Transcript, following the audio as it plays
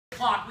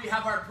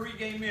have our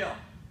pregame meal.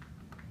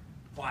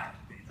 Quiet.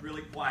 It's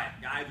really quiet.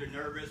 Guys are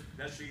nervous,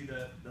 especially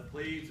the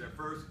plebes, their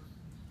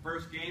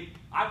first game.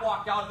 I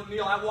walked out of the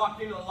meal. I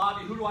walked into the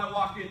lobby. Who do I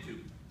walk into?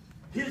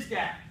 His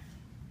dad,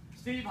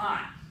 Steve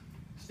Hines,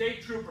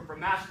 state trooper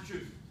from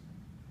Massachusetts.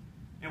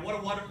 And what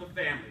a wonderful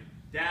family.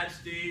 Dad,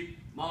 Steve,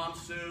 Mom,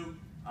 Sue,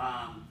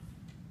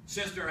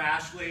 sister,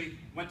 Ashley,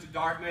 went to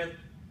Dartmouth.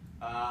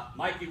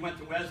 Mikey went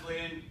to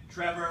Wesleyan,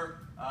 Trevor,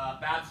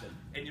 Batson.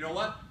 And you know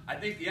what? I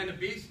think the end of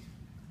Beast,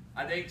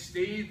 I think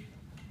Steve,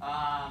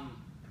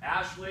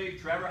 Ashley,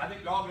 Trevor, I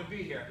think they're all going to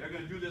be here. They're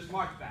going to do this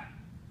march back.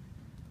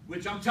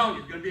 Which I'm telling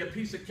you, it's going to be a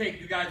piece of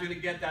cake. You guys are going to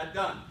get that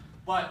done.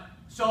 But,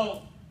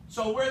 so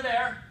we're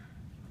there.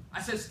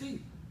 I said,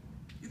 Steve,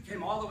 you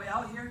came all the way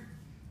out here?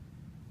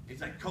 He's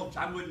like, Coach,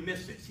 I wouldn't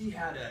miss this. He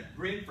had a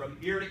grin from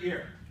ear to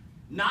ear.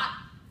 Not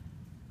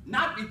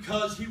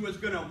because he was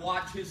going to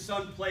watch his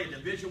son play a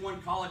Division I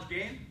college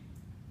game.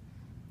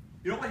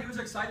 You know what he was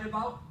excited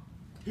about?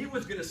 He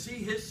was going to see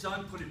his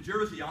son put a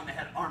jersey on that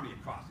had Army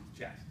across his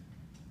chest.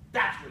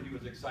 That's what he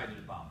was excited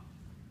about.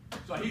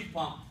 So he's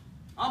pumped.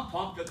 I'm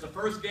pumped because the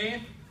first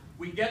game,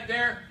 we get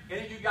there.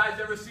 Any of you guys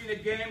ever seen a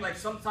game like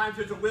sometimes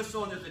there's a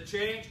whistle and there's a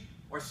change?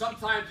 Or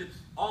sometimes it's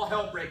all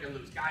hell breaking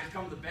loose. Guys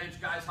come to the bench,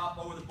 guys hop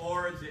over the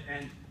boards,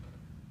 and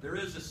there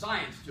is a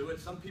science to it.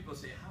 Some people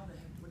say, how the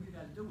heck, what are you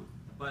guys doing?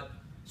 But,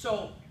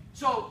 so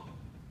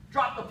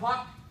drop the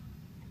puck.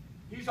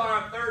 He's on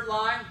our third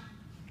line.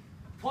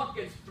 Puck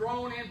gets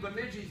thrown in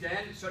Bemidji's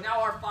end. So now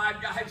our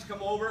 5 guys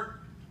come over.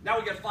 Now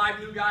we get 5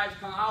 new guys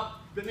come out.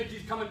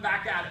 Bemidji's coming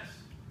back at us.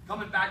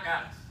 Coming back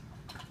at us.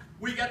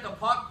 We get the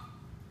puck.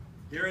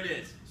 Here it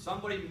is.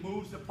 Somebody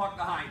moves the puck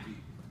to Heinze.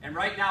 And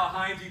right now,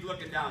 Heinze's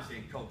looking down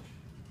saying, Coach,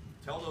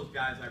 tell those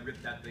guys I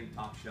ripped that thing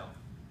top shelf.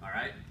 All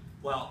right?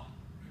 Well,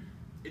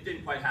 it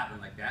didn't quite happen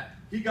like that.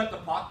 He got the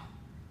puck.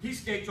 He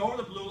skates over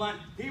the blue line.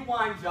 He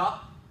winds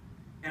up.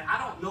 And I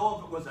don't know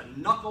if it was a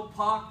knuckle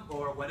puck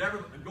or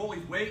whatever. The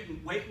goalie's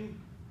waiting.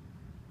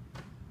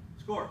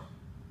 Scores.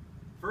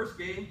 First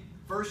game,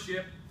 first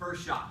shift,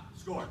 first shot.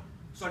 Scored.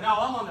 So now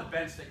I'm on the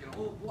bench thinking,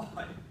 oh boy,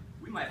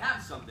 we might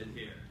have something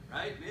here,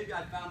 right? Maybe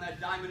I found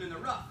that diamond in the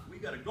rough. We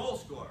got a goal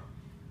scorer.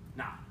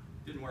 Nah,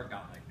 didn't work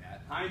out like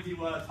that. Heinze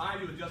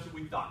was just what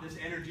we thought. This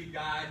energy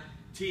guy,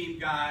 team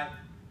guy.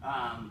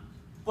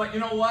 But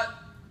you know what?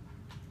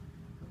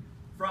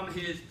 From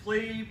his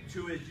plebe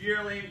to his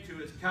yearling to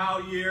his cow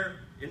year,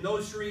 in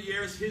those 3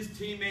 years, his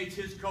teammates,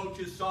 his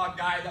coaches saw a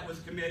guy that was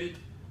committed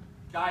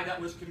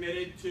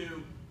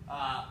to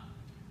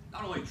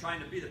not only trying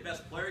to be the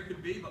best player he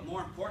could be, but more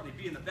importantly,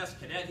 being the best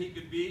cadet he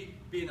could be,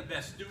 being the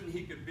best student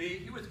he could be.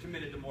 He was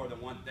committed to more than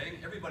one thing.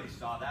 Everybody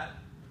saw that.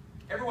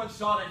 Everyone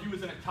saw that he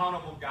was an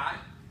accountable guy.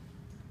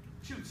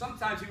 Shoot,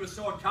 sometimes he was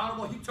so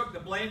accountable, he took the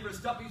blame for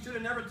stuff he should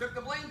have never took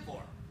the blame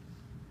for.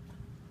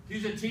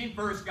 He's a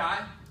team-first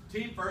guy.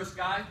 Team-first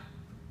guy.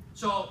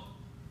 So,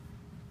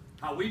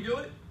 how we do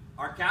it,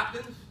 our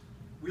captains,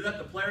 we let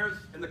the players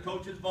and the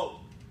coaches vote.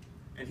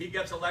 And he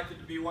gets elected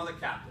to be one of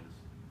the captains.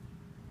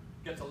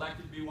 Gets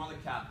elected to be one of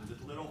the captains.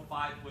 This little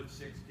 5'6"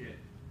 kid.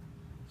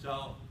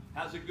 So,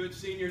 has a good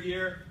senior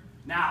year.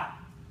 Now,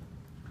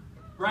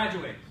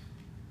 graduates.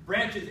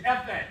 Branch's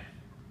FA.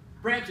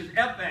 Branch's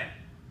FA.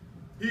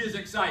 He is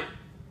excited.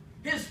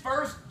 His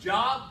first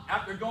job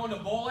after going to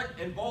Bollock,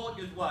 and Bollock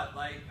is what?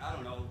 Like, I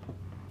don't know,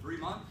 3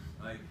 months?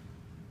 Like,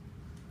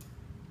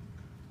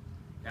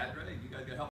 Cat, you guys got help.